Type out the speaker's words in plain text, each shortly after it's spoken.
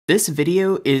This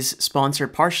video is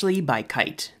sponsored partially by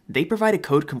Kite. They provide a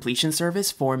code completion service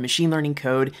for machine learning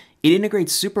code. It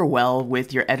integrates super well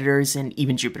with your editors and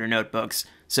even Jupyter notebooks.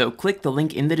 So click the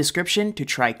link in the description to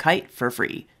try Kite for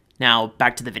free. Now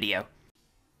back to the video.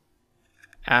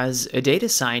 As a data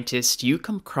scientist, you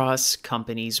come across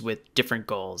companies with different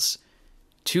goals.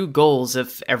 Two goals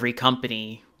of every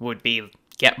company would be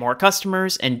get more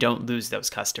customers and don't lose those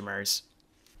customers.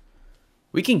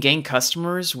 We can gain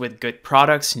customers with good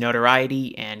products,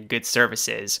 notoriety, and good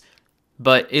services,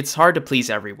 but it's hard to please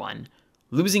everyone.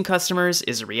 Losing customers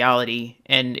is a reality,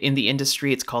 and in the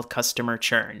industry it's called customer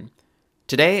churn.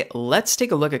 Today, let's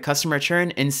take a look at customer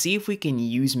churn and see if we can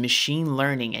use machine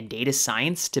learning and data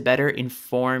science to better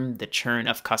inform the churn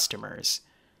of customers.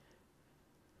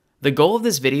 The goal of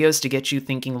this video is to get you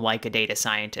thinking like a data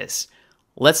scientist.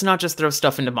 Let's not just throw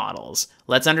stuff into models.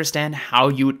 Let's understand how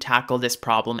you would tackle this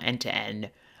problem end to end.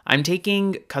 I'm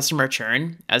taking customer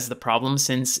churn as the problem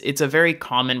since it's a very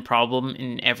common problem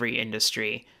in every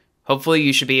industry. Hopefully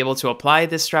you should be able to apply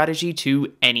this strategy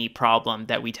to any problem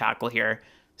that we tackle here.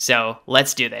 So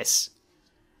let's do this.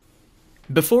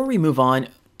 Before we move on,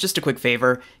 just a quick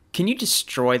favor. Can you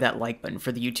destroy that like button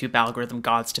for the YouTube algorithm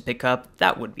gods to pick up?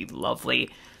 That would be lovely.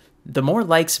 The more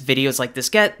likes videos like this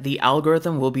get, the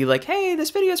algorithm will be like, hey,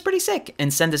 this video is pretty sick,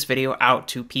 and send this video out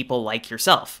to people like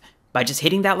yourself. By just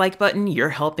hitting that like button, you're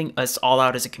helping us all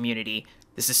out as a community.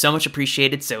 This is so much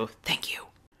appreciated, so thank you.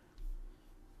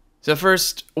 So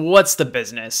first, what's the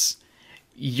business?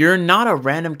 You're not a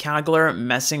random caggler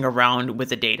messing around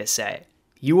with a data set.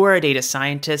 You are a data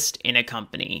scientist in a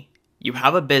company. You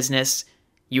have a business,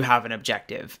 you have an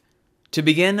objective. To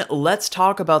begin, let's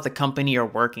talk about the company you're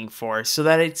working for so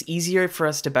that it's easier for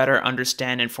us to better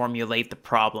understand and formulate the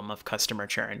problem of customer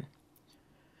churn.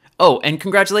 Oh, and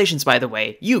congratulations, by the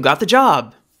way, you got the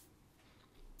job!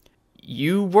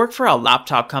 You work for a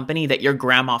laptop company that your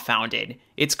grandma founded.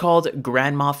 It's called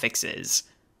Grandma Fixes.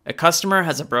 A customer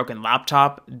has a broken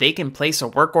laptop, they can place a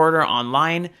work order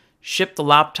online, ship the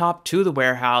laptop to the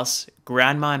warehouse,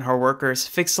 grandma and her workers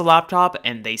fix the laptop,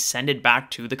 and they send it back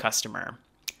to the customer.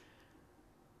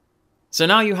 So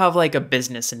now you have like a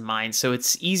business in mind, so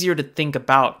it's easier to think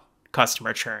about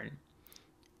customer churn.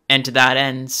 And to that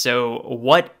end, so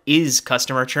what is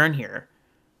customer churn here?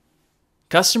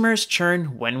 Customers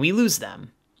churn when we lose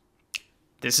them.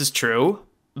 This is true,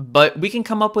 but we can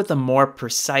come up with a more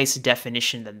precise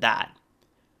definition than that.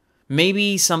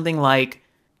 Maybe something like,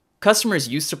 customers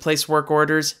used to place work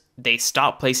orders, they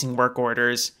stopped placing work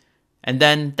orders, and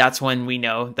then that's when we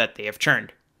know that they have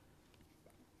churned.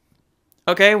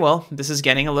 Okay, well, this is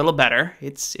getting a little better.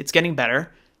 It's getting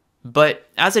better. But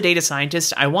as a data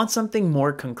scientist, I want something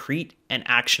more concrete and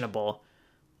actionable.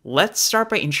 Let's start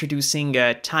by introducing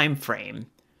a time frame.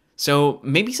 So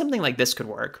maybe something like this could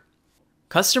work.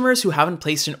 Customers who haven't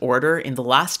placed an order in the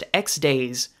last X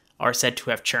days are said to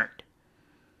have churned.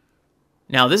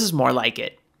 Now, this is more like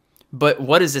it. But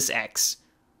what is this X?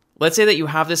 Let's say that you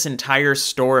have this entire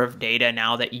store of data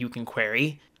now that you can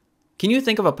query. Can you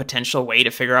think of a potential way to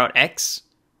figure out X?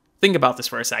 Think about this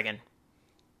for a second.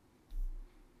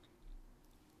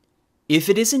 If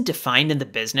it isn't defined in the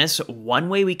business, one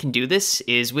way we can do this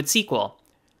is with SQL.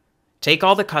 Take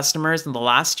all the customers in the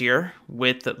last year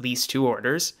with at least 2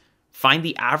 orders, find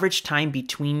the average time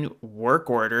between work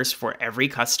orders for every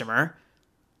customer.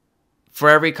 For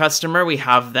every customer, we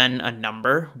have then a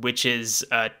number, which is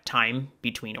a time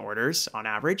between orders on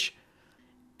average.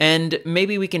 And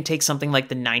maybe we can take something like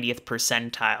the 90th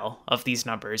percentile of these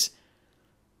numbers.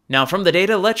 Now from the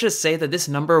data, let's just say that this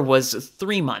number was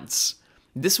 3 months.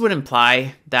 This would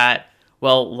imply that,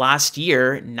 well, last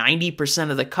year,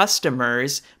 90% of the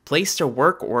customers placed a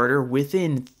work order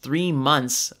within 3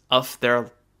 months of their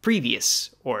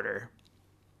previous order.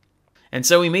 And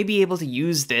so we may be able to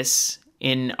use this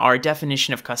in our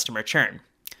definition of customer churn.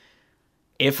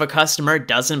 If a customer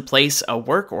doesn't place a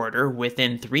work order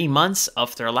within 3 months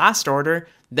of their last order,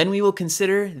 then we will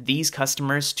consider these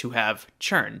customers to have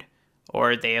churned,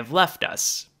 or they have left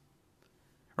us.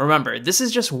 Remember, this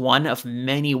is just one of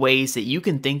many ways that you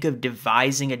can think of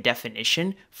devising a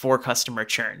definition for customer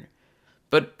churn.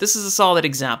 But this is a solid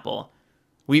example.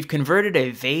 We've converted a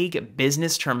vague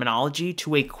business terminology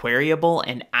to a queryable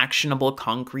and actionable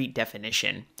concrete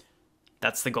definition.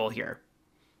 That's the goal here.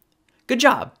 Good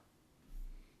job!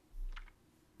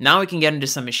 Now we can get into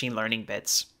some machine learning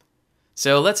bits.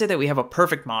 So let's say that we have a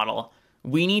perfect model.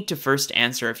 We need to first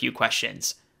answer a few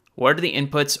questions. What are the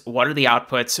inputs? What are the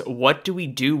outputs? What do we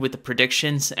do with the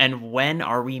predictions? And when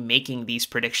are we making these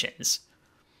predictions?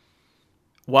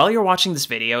 While you're watching this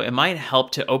video, it might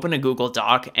help to open a Google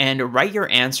Doc and write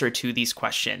your answer to these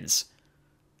questions.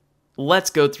 Let's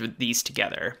go through these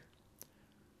together.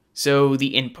 So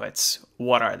the inputs,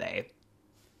 what are they?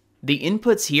 The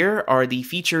inputs here are the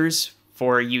features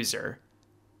for a user.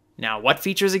 Now, what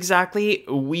features exactly?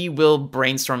 We will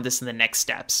brainstorm this in the next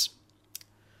steps.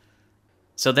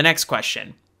 So the next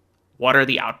question, what are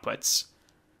the outputs?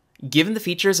 Given the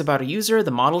features about a user,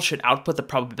 the model should output the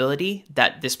probability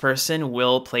that this person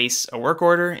will place a work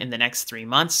order in the next 3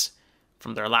 months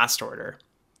from their last order.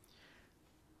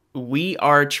 We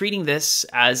are treating this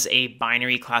as a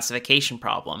binary classification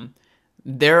problem.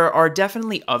 There are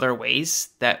definitely other ways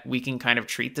that we can kind of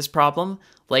treat this problem,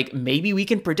 like maybe we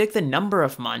can predict the number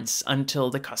of months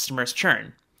until the customers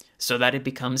churn, so that it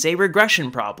becomes a regression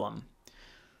problem.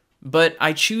 But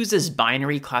I choose this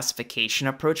binary classification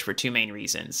approach for two main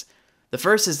reasons. The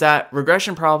first is that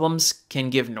regression problems can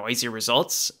give noisy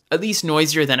results, at least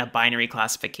noisier than a binary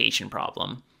classification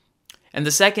problem. And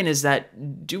the second is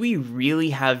that, do we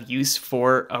really have use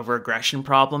for a regression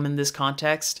problem in this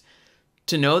context?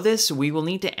 To know this, we will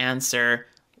need to answer,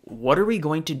 what are we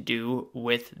going to do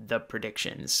with the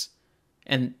predictions?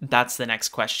 And that's the next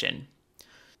question.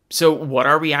 So what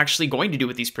are we actually going to do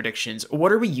with these predictions?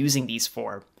 What are we using these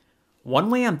for?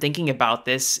 One way I'm thinking about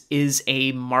this is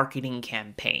a marketing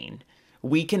campaign.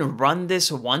 We can run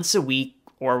this once a week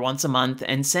or once a month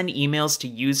and send emails to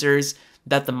users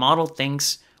that the model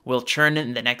thinks will churn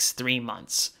in the next 3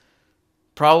 months.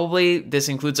 Probably this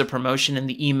includes a promotion in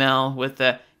the email with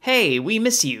the, "Hey, we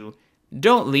miss you.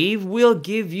 Don't leave, we'll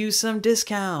give you some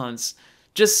discounts."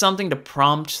 Just something to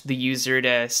prompt the user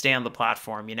to stay on the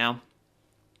platform, you know?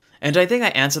 And I think I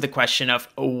answered the question of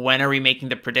when are we making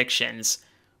the predictions?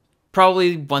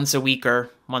 Probably once a week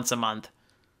or once a month.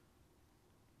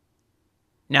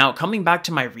 Now, coming back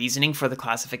to my reasoning for the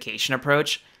classification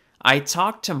approach, I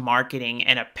talked to marketing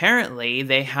and apparently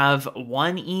they have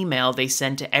one email they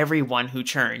send to everyone who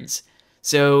churns.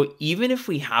 So even if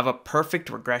we have a perfect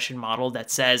regression model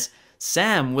that says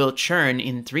Sam will churn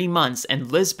in 3 months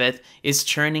and Lisbeth is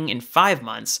churning in 5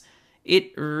 months,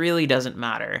 it really doesn't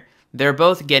matter. They're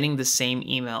both getting the same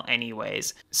email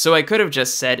anyways. So I could have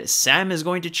just said Sam is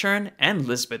going to churn and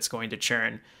Lisbeth's going to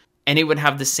churn, and it would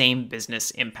have the same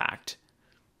business impact.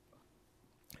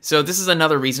 So this is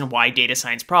another reason why data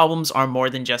science problems are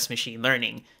more than just machine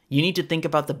learning. You need to think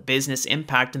about the business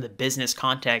impact in the business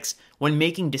context when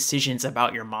making decisions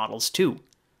about your models too.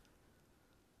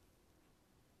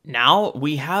 Now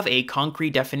we have a concrete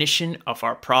definition of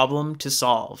our problem to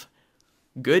solve.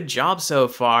 Good job so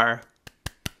far.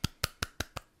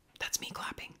 That's me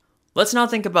clapping. Let's now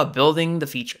think about building the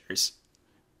features.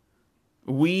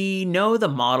 We know the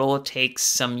model takes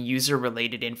some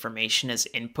user-related information as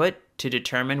input to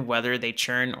determine whether they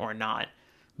churn or not.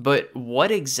 But what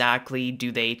exactly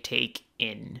do they take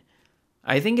in?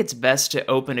 I think it's best to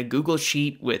open a Google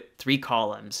Sheet with 3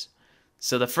 columns.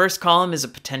 So the first column is a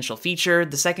potential feature,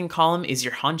 the second column is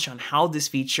your hunch on how this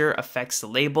feature affects the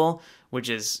label, which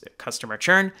is customer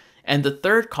churn, and the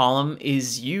third column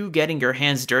is you getting your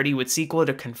hands dirty with SQL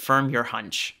to confirm your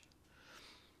hunch.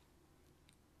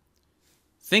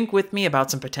 Think with me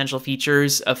about some potential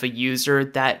features of a user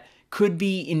that could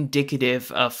be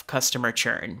indicative of customer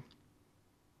churn.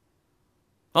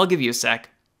 I'll give you a sec.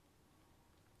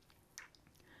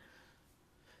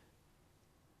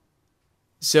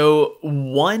 So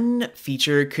one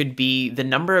feature could be the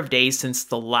number of days since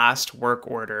the last work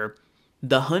order.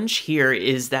 The hunch here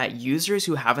is that users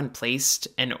who haven't placed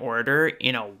an order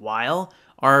in a while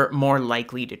are more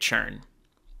likely to churn.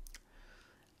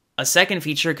 A second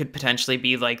feature could potentially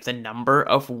be like the number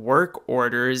of work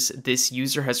orders this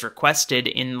user has requested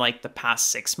in like the past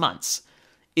 6 months.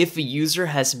 If a user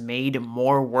has made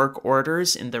more work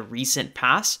orders in the recent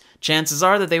past, chances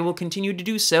are that they will continue to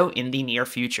do so in the near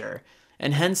future,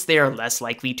 and hence they are less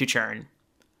likely to churn.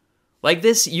 Like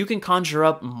this, you can conjure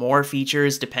up more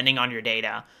features depending on your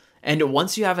data, and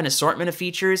once you have an assortment of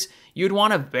features, you'd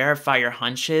want to verify your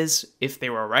hunches if they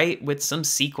were right with some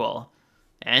SQL.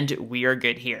 And we are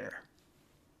good here.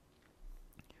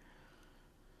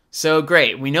 So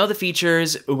great, we know the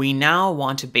features. We now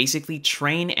want to basically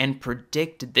train and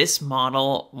predict this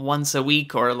model once a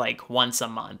week or like once a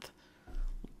month.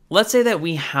 Let's say that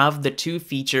we have the 2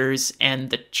 features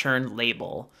and the churn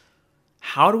label.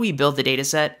 How do we build the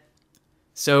dataset?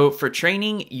 So for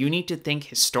training, you need to think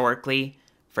historically.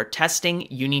 For testing,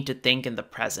 you need to think in the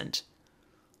present.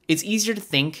 It's easier to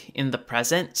think in the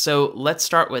present, so let's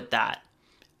start with that.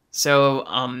 So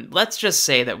let's just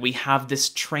say that we have this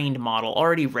trained model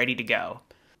already ready to go.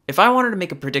 If I wanted to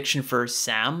make a prediction for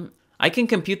Sam, I can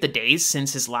compute the days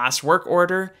since his last work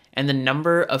order and the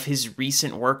number of his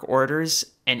recent work orders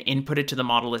and input it to the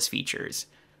model as features.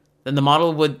 then the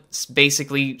model would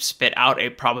basically spit out a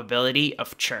probability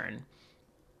of churn.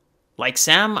 Like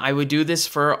Sam, I would do this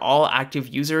for all active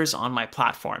users on my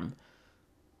platform.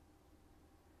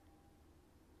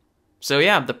 So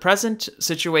yeah, the present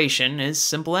situation is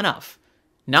simple enough.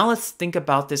 Now let's think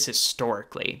about this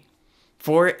historically.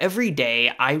 For every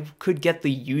day, I could get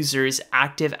the users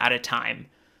active at a time,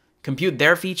 compute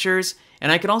their features,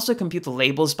 and I could also compute the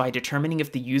labels by determining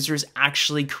if the users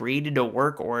actually created a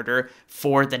work order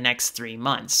for the next 3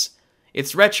 months.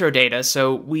 It's retro data,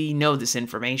 so we know this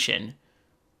information.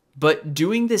 But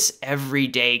doing this every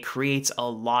day creates a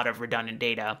lot of redundant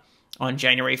data. On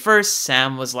January 1st,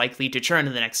 Sam was likely to churn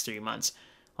in the next 3 months.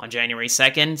 On January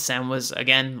 2nd, Sam was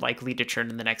again likely to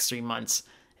churn in the next 3 months,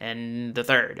 and the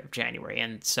 3rd of January,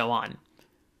 and so on.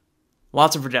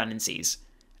 Lots of redundancies.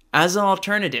 As an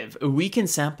alternative, we can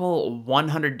sample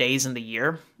 100 days in the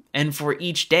year, and for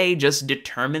each day, just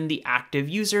determine the active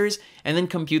users and then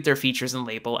compute their features and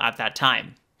label at that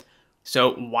time.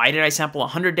 So why did I sample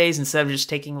 100 days instead of just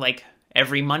taking like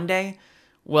every Monday?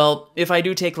 Well, if I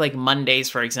do take like Mondays,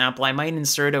 for example, I might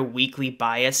insert a weekly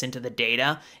bias into the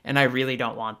data, and I really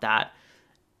don't want that.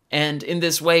 And in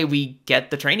this way, we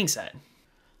get the training set.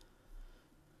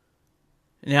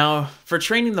 Now, for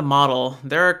training the model,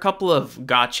 there are a couple of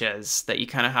gotchas that you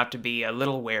kind of have to be a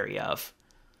little wary of.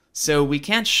 So we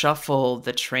can't shuffle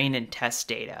the train and test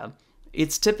data.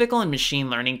 It's typical in machine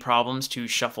learning problems to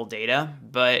shuffle data,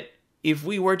 but if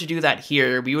we were to do that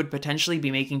here, we would potentially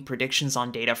be making predictions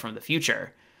on data from the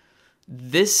future.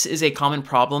 This is a common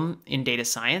problem in data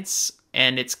science,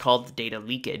 and it's called data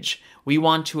leakage. We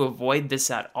want to avoid this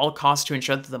at all costs to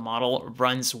ensure that the model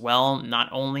runs well, not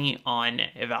only on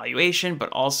evaluation, but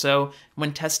also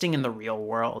when testing in the real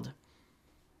world.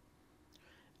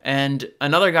 And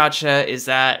another gotcha is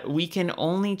that we can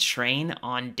only train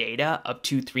on data up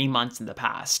to 3 months in the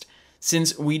past,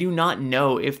 since we do not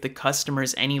know if the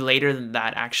customers any later than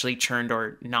that actually churned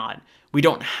or not. We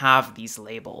don't have these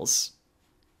labels.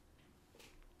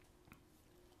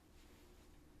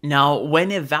 Now,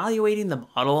 when evaluating the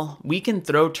model, we can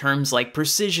throw terms like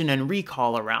precision and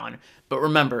recall around. But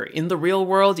remember, in the real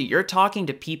world, you're talking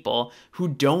to people who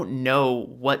don't know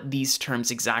what these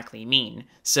terms exactly mean.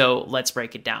 So let's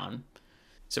break it down.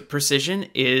 So precision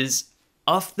is,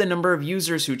 of the number of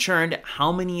users who churned,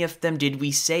 how many of them did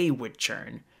we say would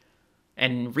churn?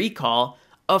 And recall,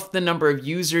 of the number of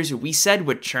users who we said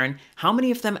would churn, how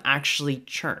many of them actually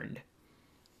churned?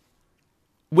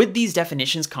 With these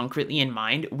definitions concretely in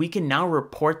mind, we can now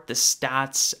report the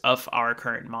stats of our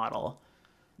current model.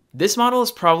 This model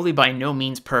is probably by no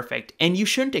means perfect, and you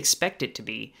shouldn't expect it to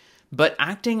be, but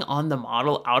acting on the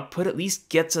model output at least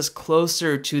gets us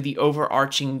closer to the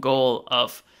overarching goal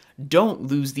of don't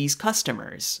lose these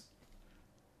customers.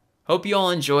 Hope you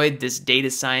all enjoyed this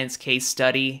data science case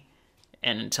study,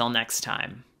 and until next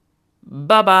time,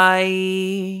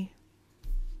 bye-bye!